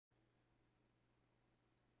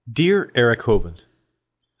Dear Eric Hovind,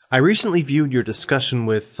 I recently viewed your discussion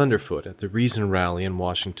with Thunderfoot at the Reason Rally in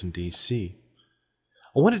Washington, D.C.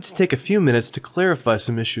 I wanted to take a few minutes to clarify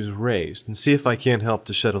some issues raised and see if I can't help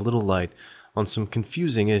to shed a little light on some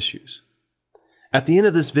confusing issues. At the end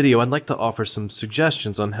of this video, I'd like to offer some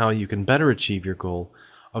suggestions on how you can better achieve your goal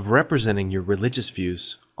of representing your religious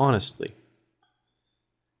views honestly.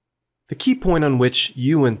 The key point on which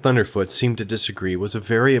you and Thunderfoot seem to disagree was a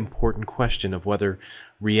very important question of whether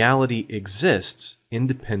reality exists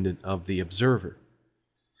independent of the observer.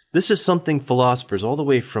 This is something philosophers all the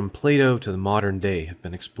way from Plato to the modern day have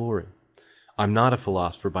been exploring. I'm not a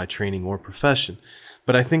philosopher by training or profession,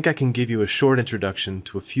 but I think I can give you a short introduction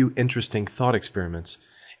to a few interesting thought experiments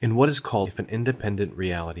in what is called if an independent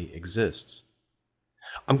reality exists.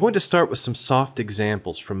 I'm going to start with some soft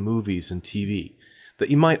examples from movies and TV that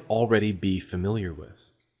you might already be familiar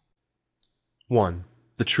with. 1.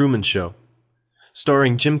 The Truman Show.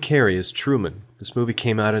 Starring Jim Carrey as Truman, this movie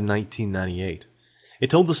came out in 1998. It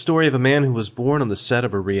told the story of a man who was born on the set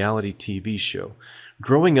of a reality TV show,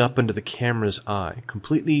 growing up under the camera's eye,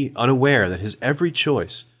 completely unaware that his every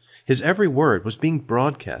choice, his every word was being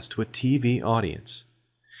broadcast to a TV audience.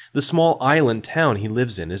 The small island town he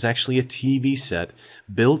lives in is actually a TV set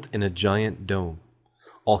built in a giant dome.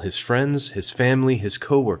 All his friends, his family, his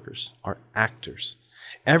co-workers are actors.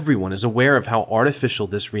 Everyone is aware of how artificial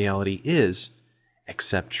this reality is,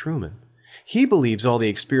 except Truman. He believes all the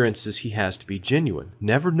experiences he has to be genuine,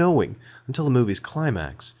 never knowing, until the movie's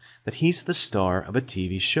climax, that he's the star of a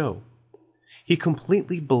TV show. He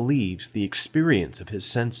completely believes the experience of his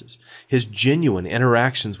senses, his genuine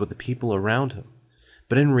interactions with the people around him.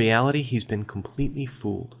 But in reality, he's been completely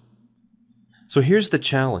fooled. So here's the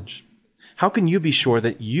challenge. How can you be sure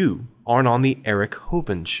that you aren't on the Eric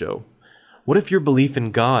Hovind show? What if your belief in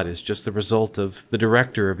God is just the result of the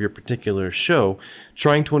director of your particular show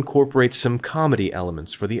trying to incorporate some comedy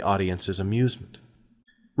elements for the audience's amusement?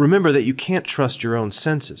 Remember that you can't trust your own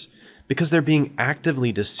senses because they're being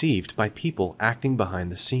actively deceived by people acting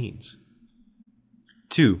behind the scenes.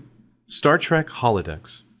 2. Star Trek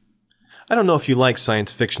holodecks. I don't know if you like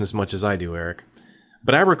science fiction as much as I do, Eric,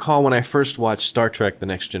 but I recall when I first watched Star Trek The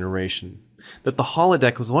Next Generation that the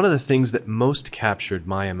holodeck was one of the things that most captured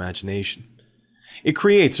my imagination. It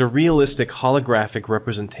creates a realistic holographic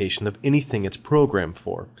representation of anything it's programmed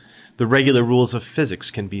for. The regular rules of physics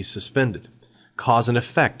can be suspended. Cause and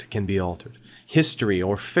effect can be altered. History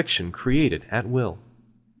or fiction created at will.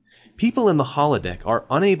 People in the holodeck are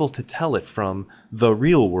unable to tell it from the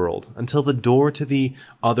real world until the door to the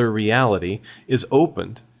other reality is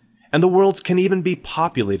opened, and the worlds can even be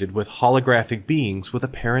populated with holographic beings with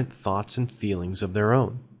apparent thoughts and feelings of their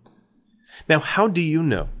own. Now, how do you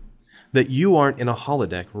know that you aren't in a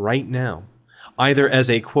holodeck right now, either as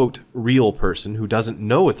a, quote, real person who doesn't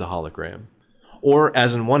know it's a hologram, or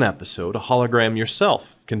as in one episode, a hologram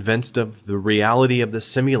yourself, convinced of the reality of the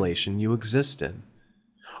simulation you exist in?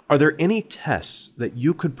 Are there any tests that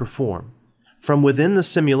you could perform from within the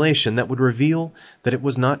simulation that would reveal that it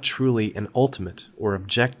was not truly an ultimate or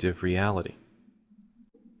objective reality?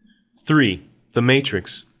 3. The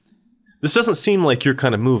Matrix. This doesn't seem like your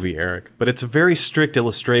kind of movie, Eric, but it's a very strict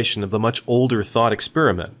illustration of the much older thought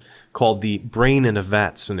experiment called the brain in a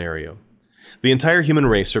vat scenario. The entire human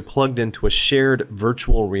race are plugged into a shared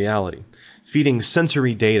virtual reality, feeding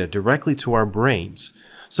sensory data directly to our brains,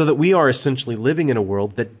 so that we are essentially living in a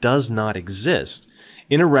world that does not exist,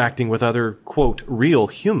 interacting with other, quote, real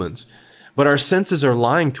humans, but our senses are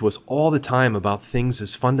lying to us all the time about things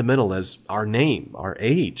as fundamental as our name, our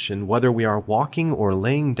age, and whether we are walking or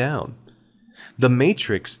laying down. The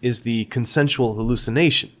Matrix is the consensual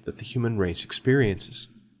hallucination that the human race experiences.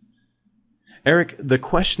 Eric, the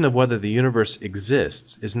question of whether the universe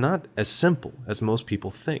exists is not as simple as most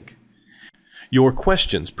people think. Your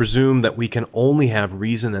questions presume that we can only have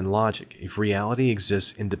reason and logic if reality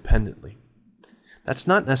exists independently. That's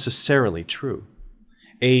not necessarily true.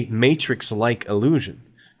 A matrix-like illusion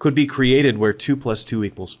could be created where 2 + 2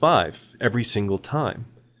 = 5 every single time.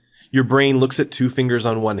 Your brain looks at 2 fingers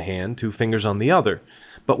on one hand, 2 fingers on the other,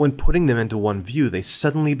 but when putting them into one view, they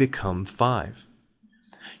suddenly become 5.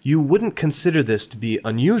 You wouldn't consider this to be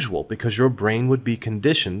unusual because your brain would be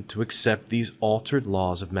conditioned to accept these altered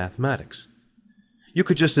laws of mathematics. You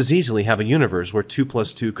could just as easily have a universe where 2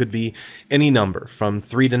 + 2 could be any number from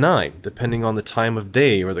 3 to 9, depending on the time of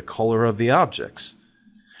day or the color of the objects.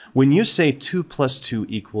 When you say 2 + 2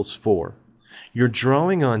 = 4, you're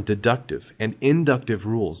drawing on deductive and inductive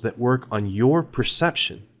rules that work on your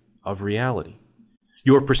perception of reality.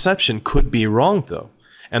 Your perception could be wrong, though,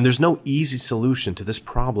 and there's no easy solution to this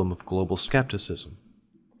problem of global skepticism.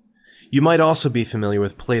 You might also be familiar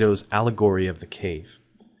with Plato's allegory of the cave.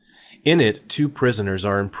 In it, two prisoners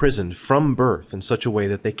are imprisoned from birth in such a way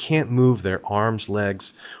that they can't move their arms,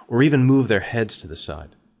 legs, or even move their heads to the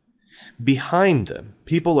side. Behind them,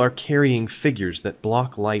 people are carrying figures that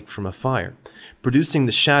block light from a fire, producing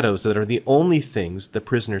the shadows that are the only things the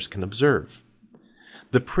prisoners can observe.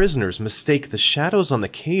 The prisoners mistake the shadows on the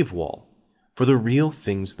cave wall for the real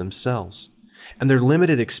things themselves, and their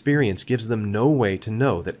limited experience gives them no way to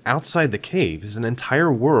know that outside the cave is an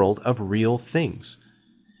entire world of real things.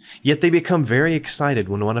 Yet they become very excited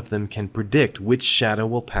when one of them can predict which shadow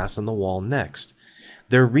will pass on the wall next.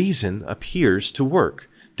 Their reason appears to work,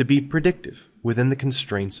 to be predictive within the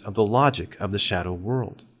constraints of the logic of the shadow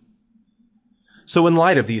world. So in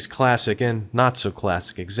light of these classic and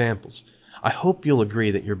not-so-classic examples, I hope you'll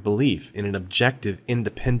agree that your belief in an objective,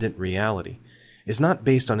 independent reality is not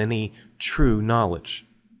based on any true knowledge.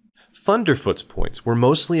 Thunderfoot's points were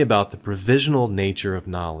mostly about the provisional nature of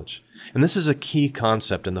knowledge, and this is a key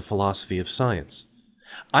concept in the philosophy of science.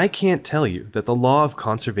 I can't tell you that the law of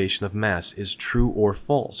conservation of mass is true or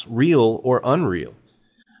false, real or unreal.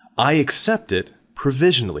 I accept it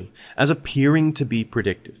provisionally as appearing to be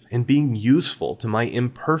predictive and being useful to my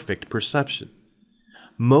imperfect perception.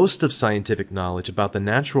 Most of scientific knowledge about the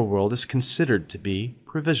natural world is considered to be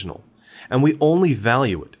provisional, and we only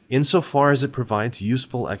value it insofar as it provides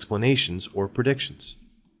useful explanations or predictions.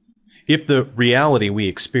 If the reality we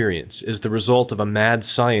experience is the result of a mad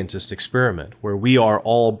scientist experiment where we are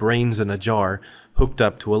all brains in a jar hooked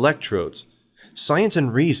up to electrodes, science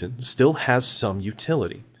and reason still has some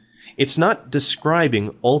utility. It's not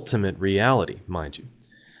describing ultimate reality, mind you,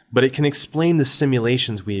 but it can explain the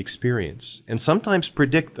simulations we experience and sometimes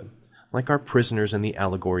predict them, like our prisoners in the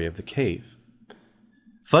allegory of the cave.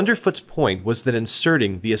 Thunderfoot's point was that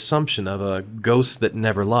inserting the assumption of a ghost that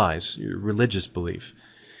never lies, your religious belief,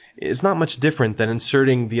 is not much different than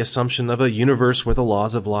inserting the assumption of a universe where the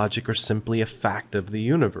laws of logic are simply a fact of the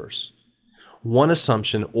universe. One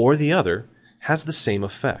assumption or the other has the same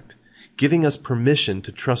effect, giving us permission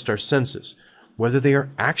to trust our senses, whether they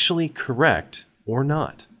are actually correct or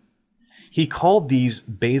not. He called these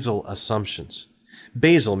basal assumptions.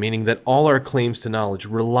 Basal meaning that all our claims to knowledge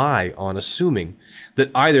rely on assuming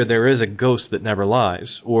that either there is a ghost that never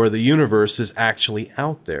lies, or the universe is actually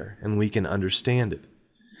out there and we can understand it.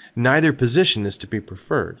 Neither position is to be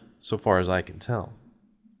preferred, so far as I can tell.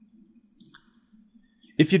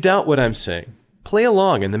 If you doubt what I'm saying, play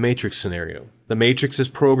along in the Matrix scenario. The Matrix is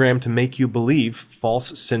programmed to make you believe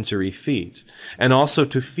false sensory feeds, and also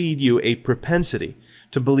to feed you a propensity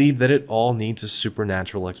to believe that it all needs a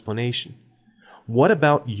supernatural explanation. What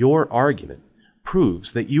about your argument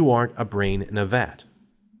proves that you aren't a brain in a vat?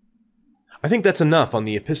 I think that's enough on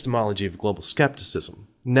the epistemology of global skepticism.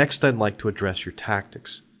 Next, I'd like to address your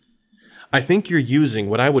tactics. I think you're using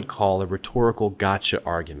what I would call a rhetorical gotcha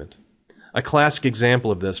argument. A classic example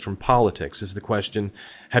of this from politics is the question,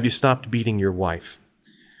 have you stopped beating your wife?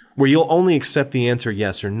 Where you'll only accept the answer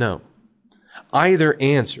yes or no. Either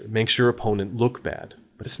answer makes your opponent look bad,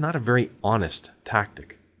 but it's not a very honest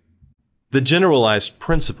tactic. The generalized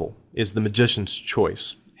principle is the magician's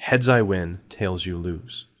choice. Heads I win, tails you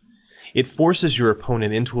lose. It forces your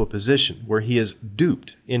opponent into a position where he is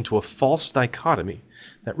duped into a false dichotomy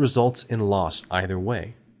that results in loss either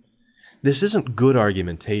way. This isn't good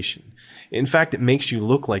argumentation. In fact, it makes you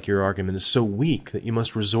look like your argument is so weak that you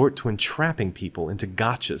must resort to entrapping people into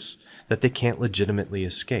gotchas that they can't legitimately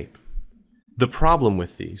escape. The problem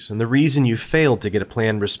with these, and the reason you failed to get a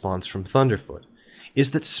planned response from Thunderfoot,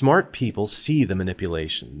 is that smart people see the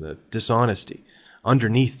manipulation, the dishonesty,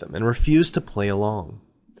 underneath them and refuse to play along.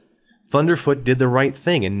 Thunderfoot did the right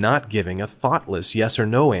thing in not giving a thoughtless yes or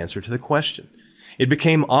no answer to the question. It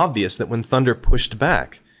became obvious that when Thunder pushed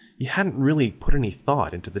back, you hadn't really put any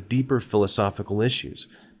thought into the deeper philosophical issues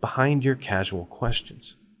behind your casual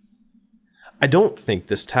questions. I don't think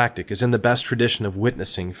this tactic is in the best tradition of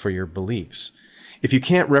witnessing for your beliefs. If you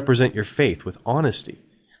can't represent your faith with honesty,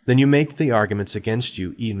 then you make the arguments against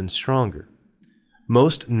you even stronger.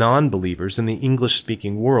 Most non-believers in the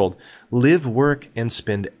English-speaking world live, work, and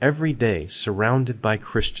spend every day surrounded by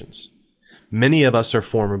Christians. Many of us are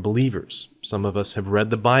former believers. Some of us have read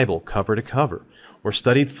the Bible cover to cover, or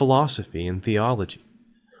studied philosophy and theology.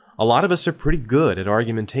 A lot of us are pretty good at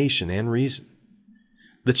argumentation and reason.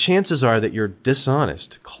 The chances are that your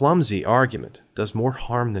dishonest, clumsy argument does more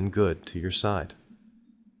harm than good to your side.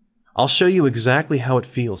 I'll show you exactly how it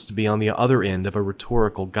feels to be on the other end of a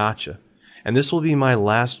rhetorical gotcha, and this will be my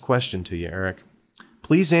last question to you, Eric.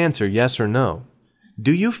 Please answer yes or no.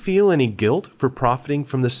 Do you feel any guilt for profiting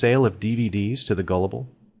from the sale of DVDs to the gullible?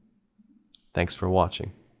 Thanks for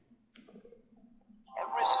watching.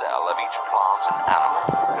 an animal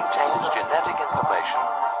contains genetic information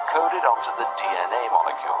coded onto the DNA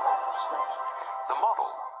molecule. The model